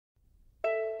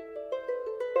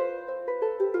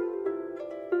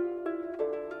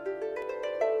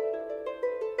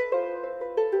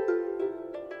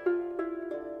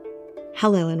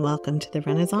Hello and welcome to the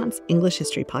Renaissance English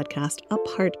History Podcast, a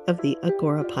part of the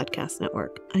Agora Podcast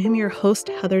Network. I am your host,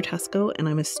 Heather Tesco, and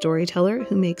I'm a storyteller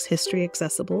who makes history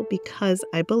accessible because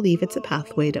I believe it's a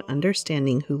pathway to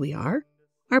understanding who we are,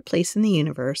 our place in the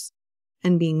universe,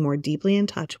 and being more deeply in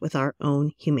touch with our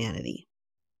own humanity.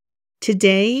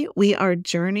 Today, we are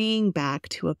journeying back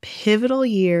to a pivotal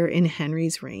year in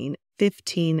Henry's reign,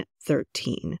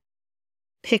 1513.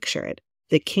 Picture it.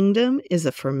 The kingdom is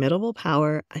a formidable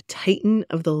power, a titan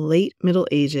of the late Middle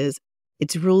Ages.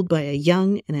 It's ruled by a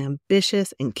young and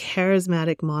ambitious and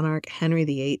charismatic monarch, Henry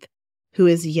VIII, who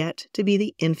is yet to be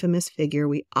the infamous figure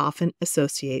we often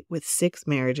associate with 6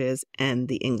 marriages and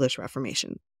the English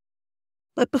Reformation.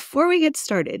 But before we get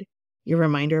started, your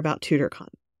reminder about TudorCon.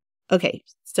 Okay,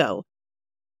 so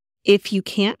if you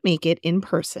can't make it in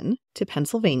person to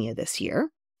Pennsylvania this year,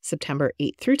 September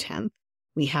 8th through 10th,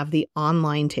 we have the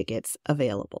online tickets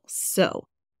available. So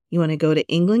you want to go to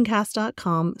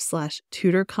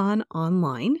englandcast.com/TudorCon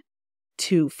online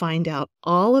to find out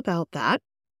all about that,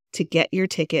 to get your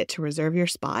ticket, to reserve your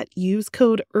spot. Use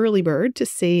code EARLYBIRD to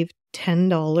save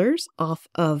 $10 off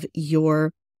of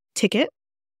your ticket.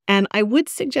 And I would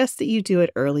suggest that you do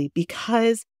it early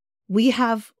because we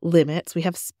have limits, we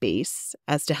have space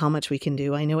as to how much we can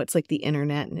do. I know it's like the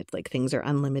internet and it's like things are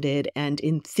unlimited, and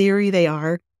in theory they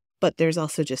are. But there's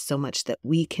also just so much that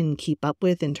we can keep up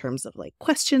with in terms of like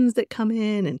questions that come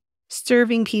in and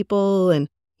serving people. And,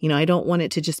 I don't want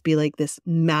it to just be like this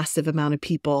massive amount of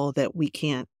people that we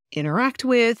can't interact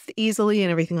with easily and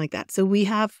everything like that. So we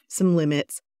have some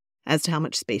limits as to how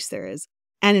much space there is.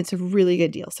 And it's a really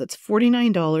good deal. So it's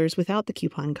 $49 without the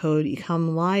coupon code. You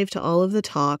come live to all of the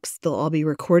talks. They'll all be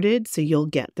recorded, so you'll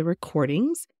get the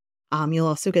recordings. You'll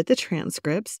also get the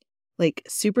transcripts. Like,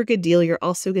 super good deal. You're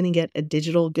also going to get a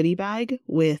digital goodie bag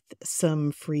with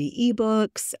some free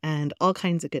ebooks and all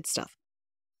kinds of good stuff.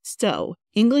 So,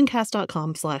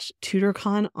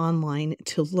 englandcast.com/TudorCon online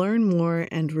to learn more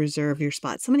and reserve your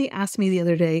spot. Somebody asked me the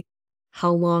other day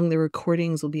how long the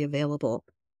recordings will be available.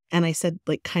 And I said,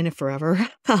 like, kind of forever,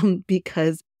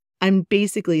 because I'm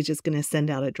basically just going to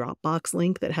send out a Dropbox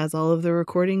link that has all of the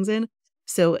recordings in.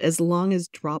 So as long as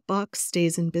Dropbox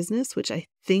stays in business, which I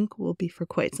think will be for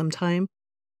quite some time,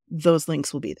 those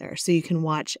links will be there. So you can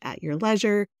watch at your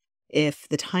leisure. If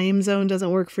the time zone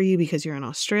doesn't work for you because you're in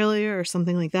Australia or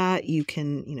something like that, you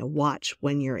can, watch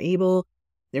when you're able.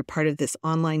 They're part of this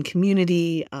online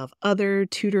community of other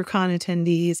TudorCon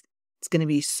attendees. It's going to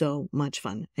be so much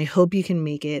fun. I hope you can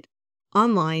make it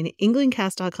online,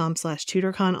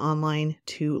 englandcast.com/TudorCon online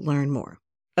to learn more.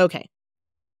 Okay.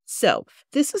 So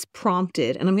this is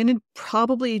prompted, and I'm going to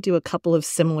probably do a couple of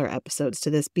similar episodes to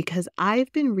this because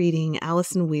I've been reading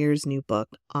Alison Weir's new book,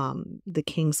 The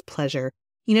King's Pleasure.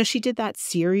 She did that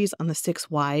series on the 6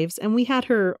 wives, and we had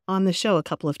her on the show a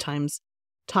couple of times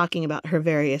talking about her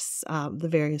the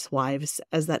various wives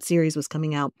as that series was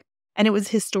coming out. And it was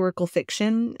historical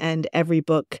fiction, and every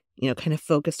book, kind of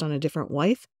focused on a different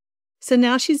wife. So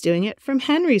now she's doing it from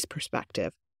Henry's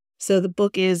perspective. So the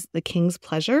book is The King's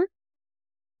Pleasure.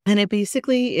 And it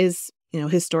basically is,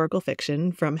 historical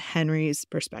fiction from Henry's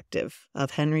perspective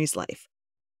of Henry's life.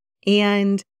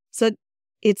 And so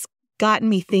it's gotten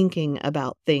me thinking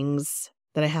about things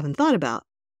that I haven't thought about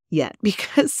yet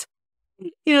because,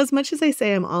 as much as I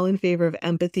say I'm all in favor of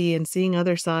empathy and seeing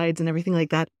other sides and everything like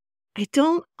that, I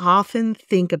don't often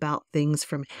think about things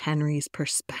from Henry's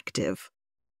perspective.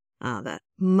 That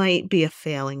might be a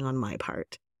failing on my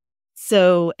part.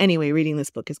 So anyway, reading this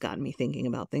book has gotten me thinking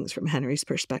about things from Henry's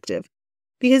perspective.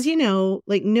 Because,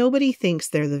 nobody thinks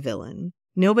they're the villain.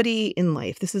 Nobody in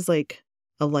life. This is like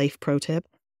a life pro tip,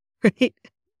 right?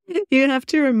 You have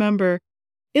to remember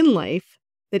in life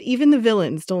that even the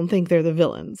villains don't think they're the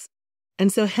villains.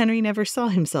 And so Henry never saw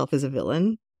himself as a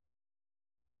villain.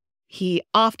 He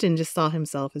often just saw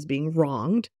himself as being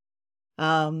wronged.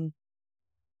 So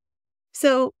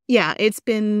yeah, it's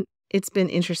been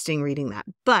interesting reading that.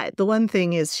 But the one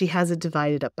thing is she has it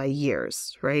divided up by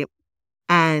years, right?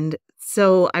 And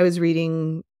so I was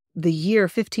reading the year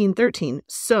 1513.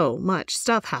 So much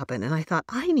stuff happened. And I thought,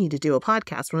 I need to do a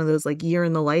podcast, one of those like year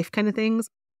in the life kind of things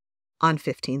on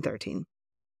 1513.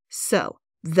 So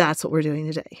that's what we're doing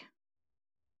today.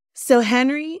 So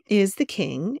Henry is the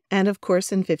king. And of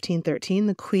course, in 1513,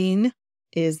 the queen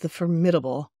is the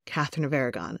formidable Katherine of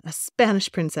Aragon, a Spanish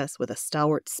princess with a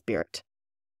stalwart spirit.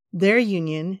 Their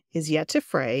union is yet to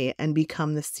fray and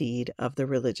become the seed of the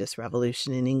religious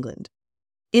revolution in England.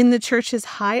 In the church's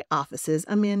high offices,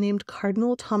 a man named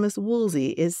Cardinal Thomas Wolsey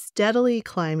is steadily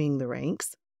climbing the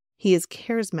ranks. He is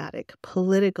charismatic,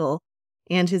 political,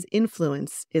 and his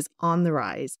influence is on the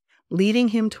rise. leading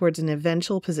him towards an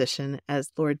eventual position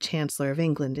as Lord Chancellor of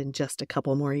England in just a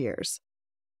couple more years.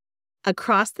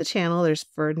 Across the Channel, there's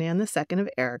Ferdinand II of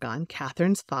Aragon,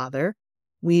 Catherine's father,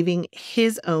 weaving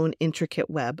his own intricate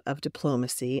web of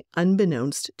diplomacy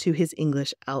unbeknownst to his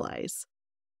English allies.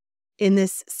 In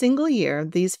this single year,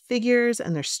 these figures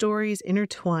and their stories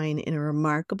intertwine in a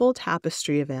remarkable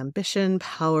tapestry of ambition,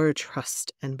 power,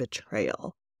 trust, and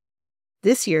betrayal.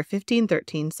 This year,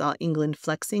 1513, saw England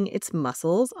flexing its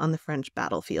muscles on the French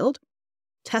battlefield,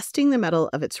 testing the mettle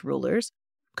of its rulers,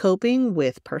 coping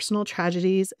with personal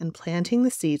tragedies, and planting the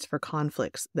seeds for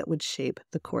conflicts that would shape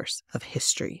the course of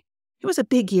history. It was a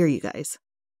big year, you guys.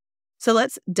 So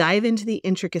let's dive into the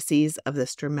intricacies of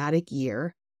this dramatic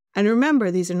year. And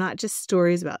remember, these are not just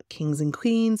stories about kings and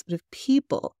queens, but of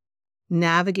people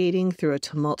navigating through a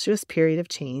tumultuous period of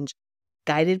change,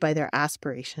 guided by their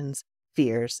aspirations,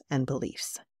 fears, and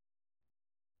beliefs.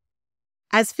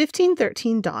 As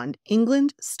 1513 dawned,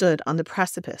 England stood on the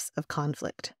precipice of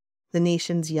conflict. The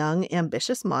nation's young,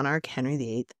 ambitious monarch, Henry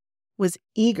VIII, was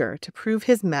eager to prove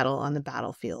his mettle on the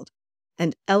battlefield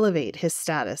and elevate his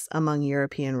status among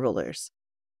European rulers.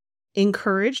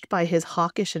 Encouraged by his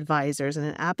hawkish advisors and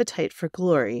an appetite for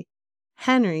glory,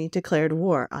 Henry declared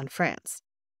war on France.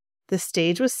 The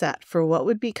stage was set for what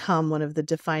would become one of the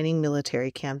defining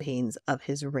military campaigns of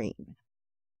his reign.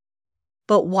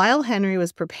 But while Henry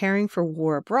was preparing for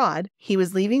war abroad, he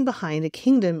was leaving behind a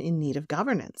kingdom in need of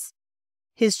governance.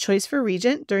 His choice for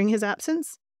regent during his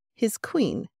absence? His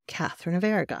queen, Katherine of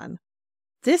Aragon.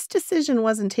 This decision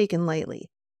wasn't taken lightly.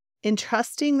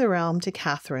 Entrusting the realm to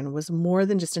Katherine was more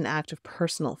than just an act of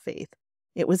personal faith.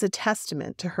 It was a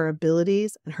testament to her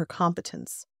abilities and her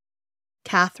competence.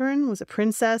 Katherine was a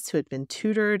princess who had been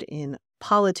tutored in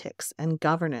politics and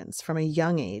governance from a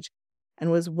young age and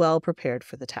was well prepared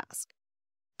for the task.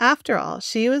 After all,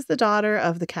 she was the daughter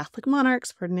of the Catholic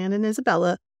monarchs Ferdinand and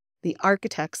Isabella, the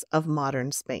architects of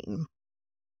modern Spain.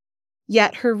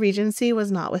 Yet her regency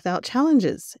was not without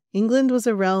challenges. England was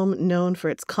a realm known for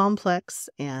its complex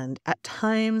and, at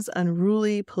times,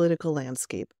 unruly political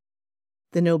landscape.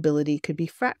 The nobility could be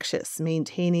fractious.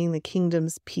 Maintaining the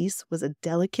kingdom's peace was a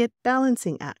delicate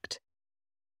balancing act.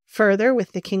 Further,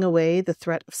 with the king away, the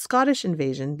threat of Scottish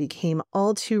invasion became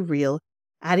all too real,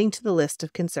 adding to the list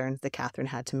of concerns that Catherine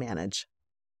had to manage.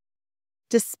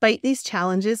 Despite these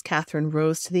challenges, Catherine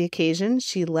rose to the occasion.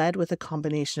 She led with a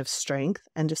combination of strength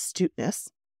and astuteness,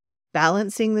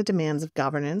 balancing the demands of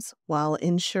governance while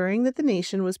ensuring that the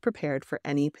nation was prepared for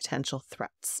any potential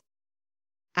threats.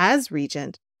 As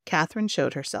regent, Catherine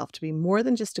showed herself to be more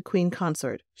than just a queen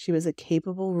consort. She was a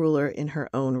capable ruler in her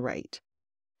own right.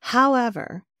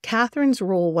 However, Catherine's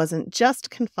role wasn't just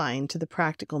confined to the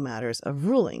practical matters of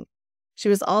ruling. She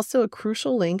was also a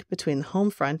crucial link between the home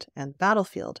front and the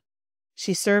battlefield.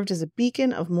 She served as a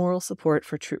beacon of moral support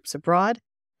for troops abroad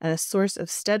and a source of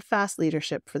steadfast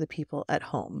leadership for the people at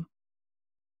home.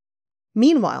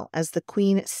 Meanwhile, as the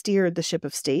Queen steered the ship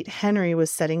of state, Henry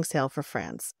was setting sail for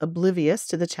France, oblivious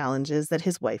to the challenges that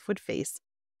his wife would face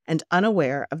and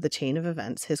unaware of the chain of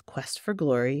events his quest for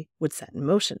glory would set in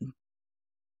motion.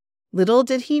 Little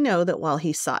did he know that while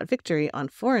he sought victory on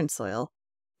foreign soil,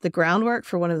 the groundwork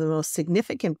for one of the most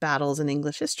significant battles in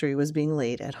English history was being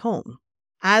laid at home.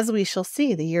 As we shall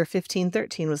see, the year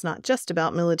 1513 was not just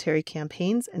about military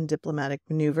campaigns and diplomatic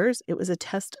maneuvers. It was a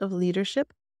test of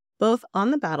leadership, both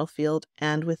on the battlefield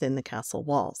and within the castle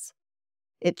walls.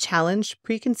 It challenged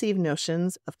preconceived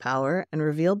notions of power and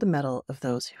revealed the mettle of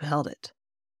those who held it.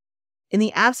 In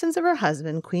the absence of her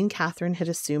husband, Queen Catherine had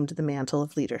assumed the mantle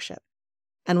of leadership.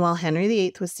 And while Henry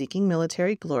VIII was seeking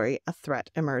military glory, a threat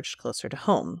emerged closer to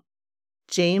home.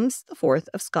 James IV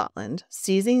of Scotland,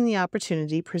 seizing the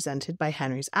opportunity presented by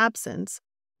Henry's absence,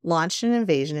 launched an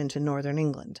invasion into northern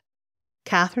England.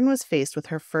 Catherine was faced with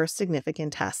her first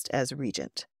significant test as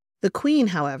regent. The Queen,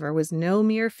 however, was no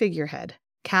mere figurehead.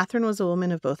 Catherine was a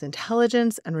woman of both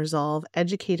intelligence and resolve,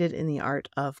 educated in the art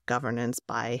of governance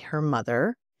by her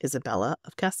mother, Isabella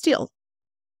of Castile.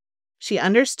 She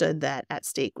understood that at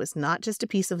stake was not just a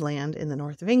piece of land in the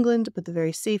north of England, but the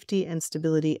very safety and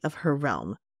stability of her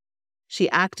realm. She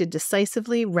acted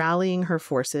decisively, rallying her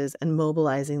forces and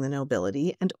mobilizing the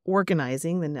nobility and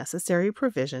organizing the necessary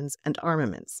provisions and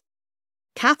armaments.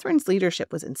 Catherine's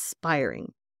leadership was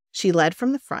inspiring. She led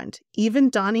from the front, even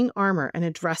donning armor and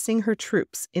addressing her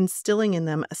troops, instilling in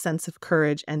them a sense of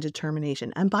courage and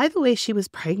determination. And by the way, she was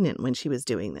pregnant when she was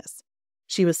doing this.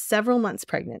 She was several months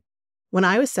pregnant. When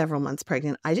I was several months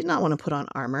pregnant, I did not want to put on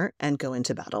armor and go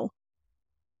into battle.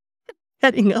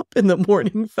 Getting up in the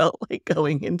morning felt like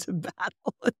going into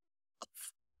battle.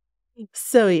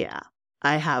 So yeah,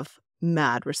 I have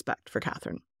mad respect for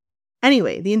Catherine.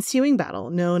 Anyway, the ensuing battle,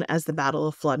 known as the Battle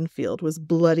of Flodden Field, was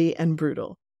bloody and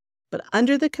brutal. But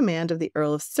under the command of the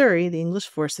Earl of Surrey, the English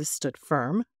forces stood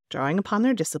firm, drawing upon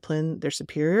their discipline, their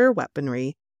superior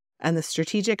weaponry, and the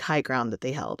strategic high ground that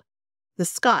they held. The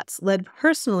Scots, led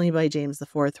personally by James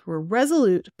IV, were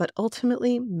resolute but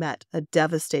ultimately met a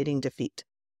devastating defeat.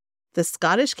 The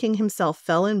Scottish king himself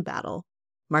fell in battle,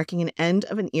 marking an end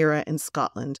of an era in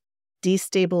Scotland,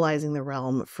 destabilizing the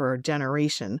realm for a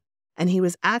generation, and he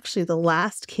was actually the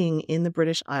last king in the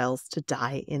British Isles to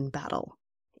die in battle.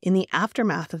 In the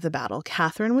aftermath of the battle,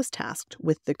 Catherine was tasked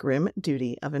with the grim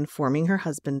duty of informing her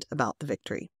husband about the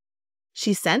victory.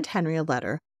 She sent Henry a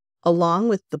letter, along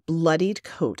with the bloodied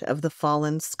coat of the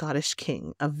fallen Scottish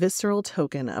king, a visceral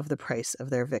token of the price of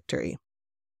their victory.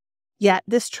 Yet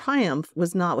this triumph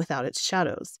was not without its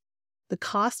shadows. The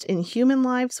cost in human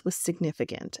lives was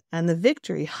significant, and the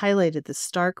victory highlighted the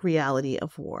stark reality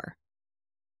of war.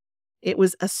 It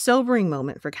was a sobering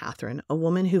moment for Catherine, a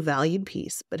woman who valued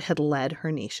peace but had led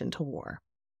her nation to war.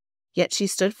 Yet she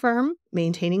stood firm,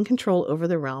 maintaining control over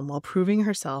the realm while proving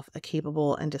herself a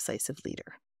capable and decisive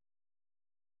leader.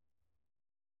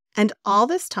 And all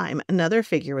this time, another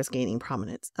figure was gaining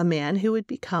prominence, a man who would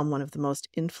become one of the most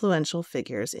influential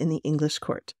figures in the English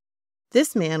court.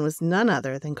 This man was none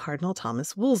other than Cardinal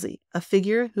Thomas Wolsey, a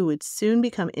figure who would soon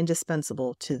become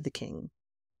indispensable to the king.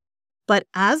 But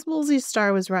as Wolsey's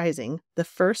star was rising, the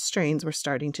first strains were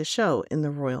starting to show in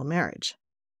the royal marriage.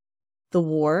 The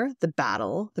war, the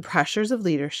battle, the pressures of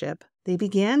leadership, they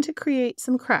began to create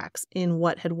some cracks in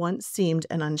what had once seemed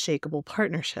an unshakable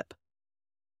partnership.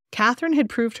 Catherine had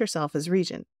proved herself as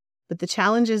regent, but the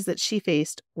challenges that she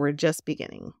faced were just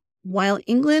beginning. While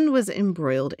England was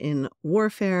embroiled in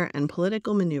warfare and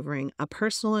political maneuvering, a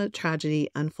personal tragedy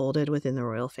unfolded within the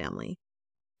royal family.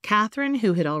 Catherine,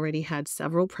 who had already had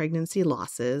several pregnancy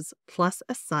losses, plus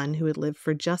a son who had lived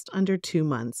for just under 2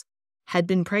 months, had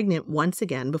been pregnant once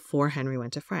again before Henry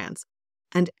went to France,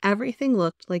 and everything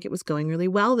looked like it was going really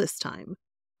well this time.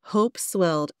 Hope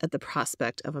swelled at the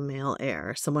prospect of a male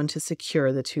heir, someone to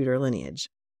secure the Tudor lineage.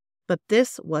 But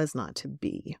this was not to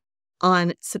be.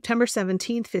 On September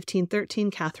 17,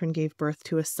 1513, Catherine gave birth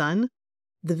to a son.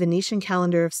 The Venetian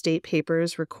calendar of state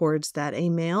papers records that a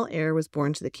male heir was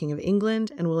born to the King of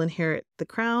England and will inherit the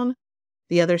crown,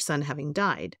 the other son having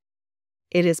died.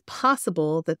 It is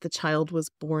possible that the child was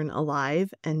born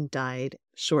alive and died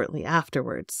shortly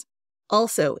afterwards.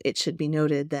 Also, it should be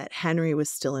noted that Henry was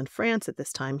still in France at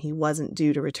this time. He wasn't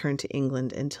due to return to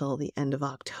England until the end of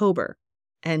October.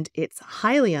 And it's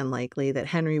highly unlikely that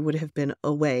Henry would have been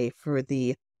away for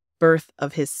the birth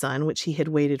of his son, which he had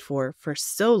waited for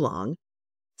so long.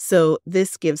 So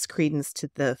this gives credence to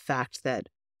the fact that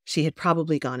she had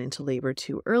probably gone into labor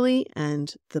too early,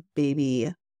 and the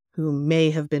baby, who may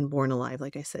have been born alive,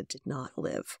 like I said, did not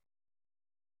live.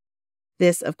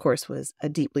 This, of course, was a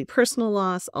deeply personal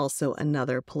loss, also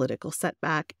another political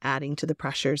setback, adding to the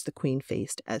pressures the queen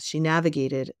faced as she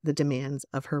navigated the demands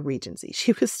of her regency.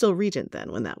 She was still regent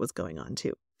then when that was going on,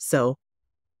 too. So,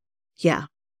 yeah,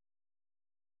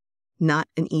 not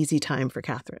an easy time for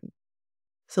Catherine.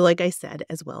 So like I said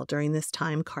as well, during this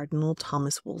time, Cardinal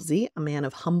Thomas Wolsey, a man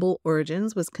of humble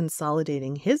origins, was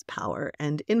consolidating his power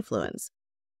and influence.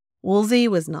 Wolsey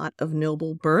was not of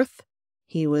noble birth.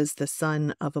 He was the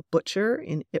son of a butcher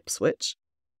in Ipswich,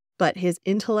 but his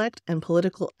intellect and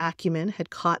political acumen had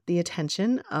caught the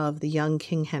attention of the young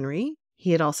King Henry.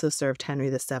 He had also served Henry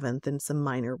VII in some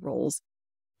minor roles.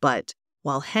 But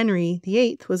while Henry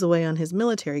VIII was away on his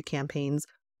military campaigns,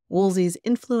 Wolsey's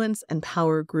influence and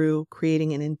power grew,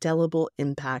 creating an indelible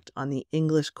impact on the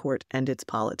English court and its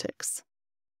politics.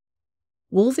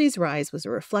 Wolsey's rise was a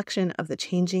reflection of the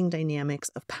changing dynamics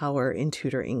of power in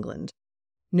Tudor England.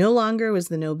 No longer was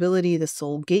the nobility the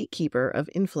sole gatekeeper of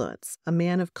influence. A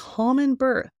man of common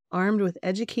birth, armed with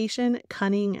education,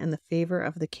 cunning, and the favor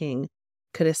of the king,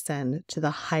 could ascend to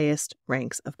the highest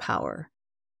ranks of power.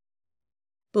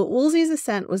 But Wolsey's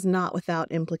ascent was not without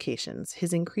implications.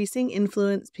 His increasing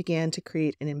influence began to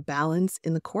create an imbalance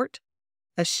in the court,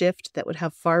 a shift that would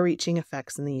have far-reaching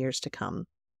effects in the years to come.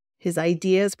 His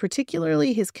ideas,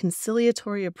 particularly his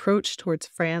conciliatory approach towards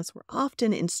France, were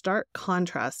often in stark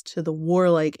contrast to the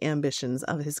warlike ambitions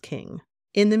of his king.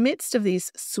 In the midst of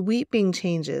these sweeping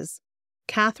changes,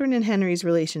 Catherine and Henry's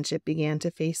relationship began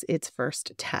to face its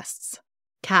first tests.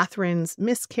 Catherine's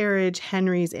miscarriage,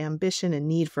 Henry's ambition and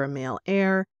need for a male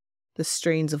heir, the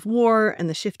strains of war, and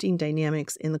the shifting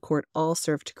dynamics in the court all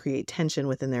served to create tension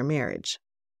within their marriage.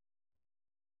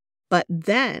 But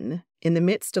then, in the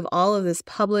midst of all of this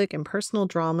public and personal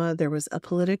drama, there was a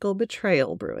political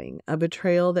betrayal brewing, a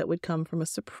betrayal that would come from a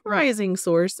surprising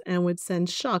source and would send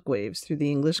shockwaves through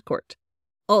the English court,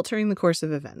 altering the course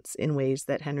of events in ways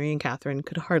that Henry and Catherine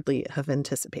could hardly have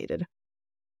anticipated.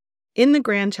 In the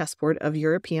grand chessboard of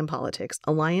European politics,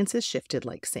 alliances shifted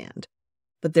like sand.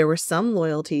 But there were some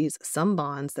loyalties, some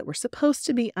bonds that were supposed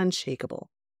to be unshakable.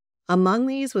 Among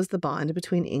these was the bond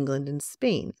between England and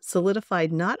Spain,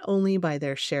 solidified not only by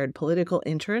their shared political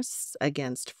interests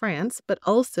against France, but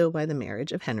also by the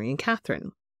marriage of Henry and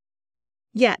Catherine.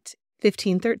 Yet,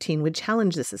 1513 would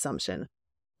challenge this assumption.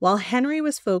 While Henry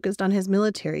was focused on his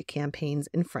military campaigns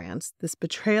in France, this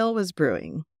betrayal was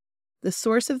brewing. The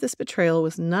source of this betrayal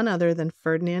was none other than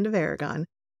Ferdinand of Aragon,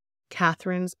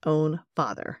 Catherine's own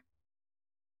father.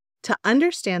 To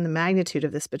understand the magnitude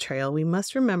of this betrayal, we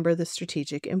must remember the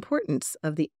strategic importance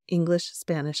of the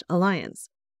English-Spanish alliance.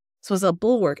 This was a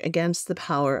bulwark against the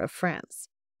power of France.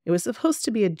 It was supposed to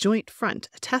be a joint front,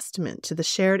 a testament to the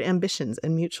shared ambitions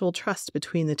and mutual trust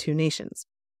between the two nations.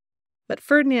 But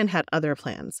Ferdinand had other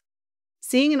plans.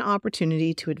 Seeing an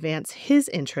opportunity to advance his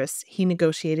interests, he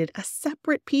negotiated a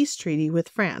separate peace treaty with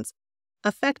France,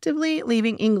 effectively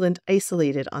leaving England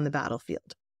isolated on the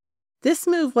battlefield. This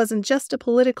move wasn't just a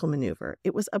political maneuver,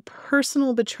 it was a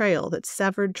personal betrayal that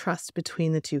severed trust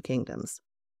between the two kingdoms.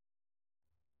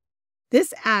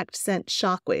 This act sent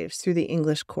shockwaves through the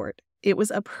English court. It was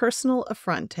a personal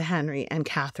affront to Henry and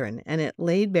Catherine, and it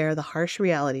laid bare the harsh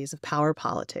realities of power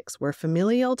politics, where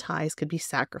familial ties could be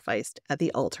sacrificed at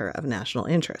the altar of national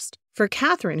interest. For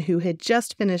Catherine, who had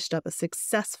just finished up a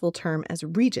successful term as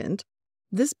regent,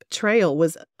 this betrayal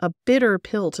was a bitter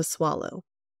pill to swallow.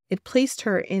 It placed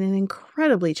her in an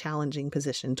incredibly challenging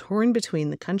position, torn between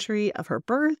the country of her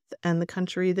birth and the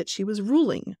country that she was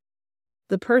ruling.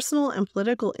 The personal and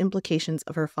political implications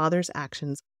of her father's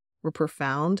actions were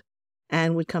profound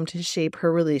and would come to shape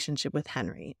her relationship with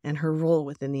Henry and her role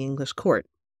within the English court.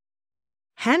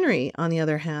 Henry, on the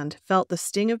other hand, felt the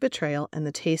sting of betrayal and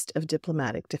the taste of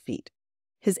diplomatic defeat.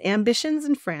 His ambitions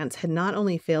in France had not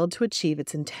only failed to achieve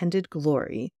its intended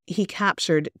glory, he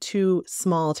captured 2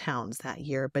 small towns that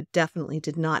year, but definitely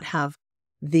did not have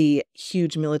the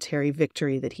huge military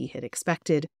victory that he had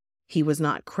expected. He was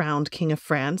not crowned King of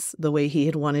France the way he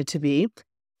had wanted to be.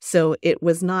 So it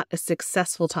was not a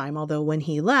successful time, although when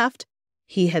he left,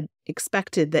 he had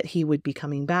expected that he would be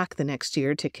coming back the next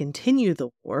year to continue the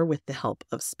war with the help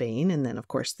of Spain. And then, of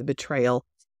course, the betrayal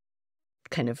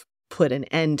kind of put an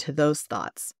end to those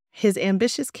thoughts. His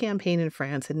ambitious campaign in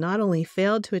France had not only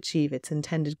failed to achieve its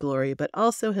intended glory, but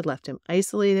also had left him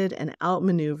isolated and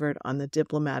outmaneuvered on the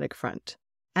diplomatic front.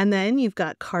 And then you've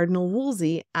got Cardinal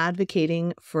Wolsey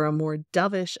advocating for a more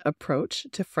dovish approach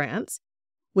to France,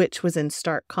 which was in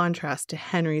stark contrast to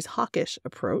Henry's hawkish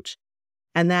approach,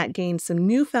 and that gained some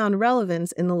newfound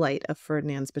relevance in the light of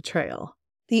Ferdinand's betrayal.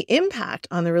 The impact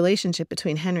on the relationship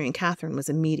between Henry and Catherine was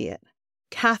immediate.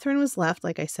 Catherine was left,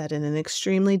 like I said, in an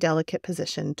extremely delicate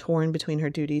position, torn between her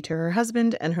duty to her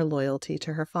husband and her loyalty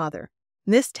to her father.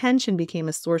 This tension became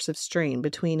a source of strain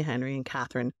between Henry and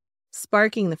Catherine,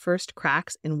 sparking the first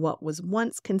cracks in what was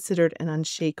once considered an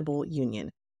unshakable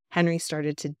union. Henry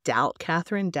started to doubt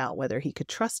Catherine, doubt whether he could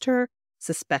trust her,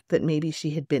 suspect that maybe she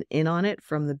had been in on it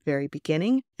from the very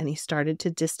beginning, and he started to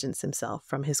distance himself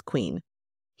from his queen.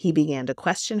 He began to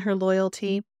question her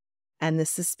loyalty, and the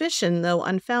suspicion, though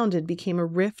unfounded, became a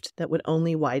rift that would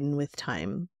only widen with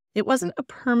time. It wasn't a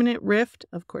permanent rift.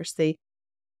 Of course, the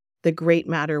great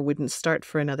matter wouldn't start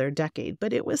for another decade,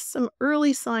 but it was some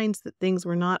early signs that things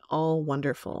were not all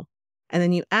wonderful. And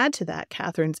then you add to that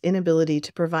Catherine's inability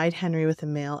to provide Henry with a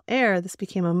male heir. This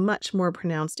became a much more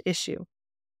pronounced issue.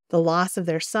 The loss of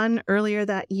their son earlier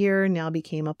that year now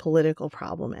became a political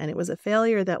problem, and it was a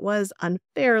failure that was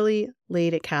unfairly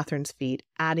laid at Catherine's feet,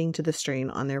 adding to the strain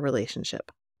on their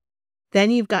relationship. Then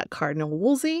you've got Cardinal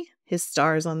Wolsey, his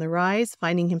stars on the rise,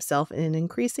 finding himself in an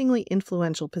increasingly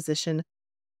influential position,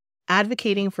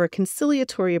 advocating for a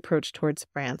conciliatory approach towards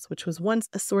France, which was once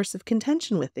a source of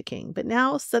contention with the king, but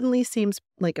now suddenly seems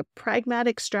like a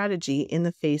pragmatic strategy in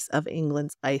the face of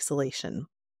England's isolation.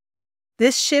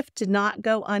 This shift did not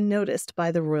go unnoticed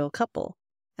by the royal couple.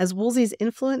 As Wolsey's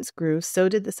influence grew, so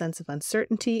did the sense of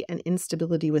uncertainty and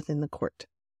instability within the court.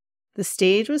 The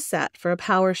stage was set for a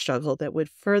power struggle that would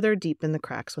further deepen the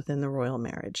cracks within the royal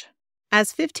marriage.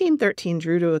 As 1513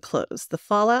 drew to a close, the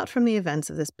fallout from the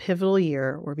events of this pivotal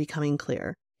year were becoming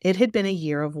clear. It had been a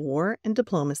year of war and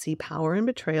diplomacy, power and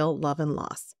betrayal, love and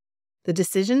loss. The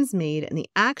decisions made and the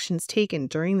actions taken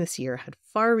during this year had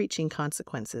far-reaching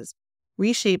consequences,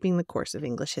 reshaping the course of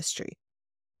English history.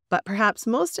 But perhaps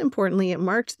most importantly, it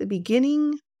marked the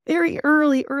beginning very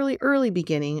early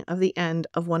beginning of the end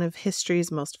of one of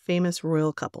history's most famous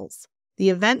royal couples. The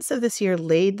events of this year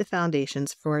laid the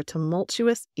foundations for a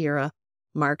tumultuous era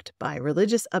marked by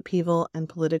religious upheaval and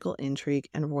political intrigue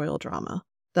and royal drama.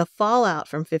 The fallout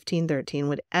from 1513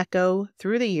 would echo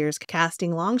through the years,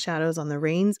 casting long shadows on the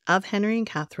reigns of Henry and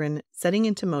Catherine, setting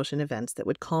into motion events that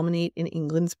would culminate in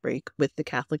England's break with the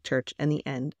Catholic Church and the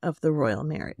end of the royal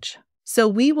marriage. So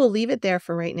we will leave it there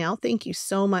for right now. Thank you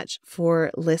so much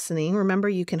for listening. Remember,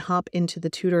 you can hop into the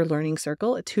Tudor Learning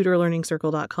Circle at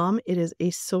tudorlearningscircle.com. It is a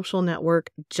social network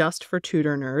just for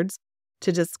Tudor nerds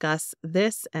to discuss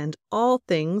this and all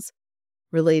things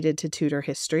related to Tudor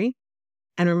history.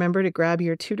 And remember to grab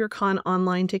your TudorCon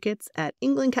online tickets at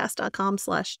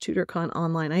englandcast.com/TudorCon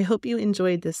online. I hope you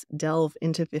enjoyed this delve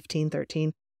into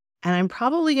 1513. And I'm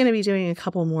probably going to be doing a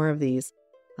couple more of these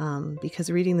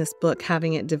because reading this book,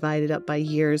 having it divided up by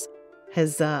years,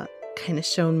 has kind of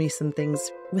shown me some things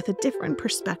with a different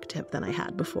perspective than I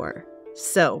had before.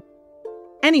 So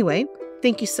anyway,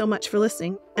 thank you so much for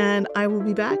listening, and I will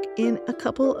be back in a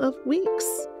couple of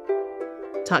weeks.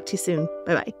 Talk to you soon.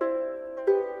 Bye-bye.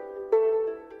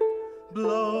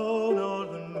 Blow,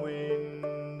 northern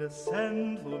wind, a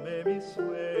scentful may be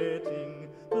sweating.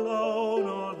 Blow,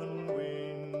 northern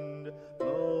wind,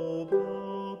 blow,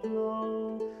 blow,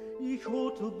 blow. Ich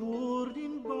hatte Bord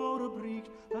in Bauerbricht,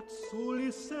 dat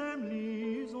soll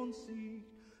semlis und Sicht.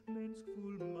 Mens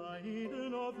cool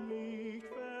Meiden of mich,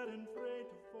 fern freit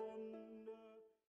von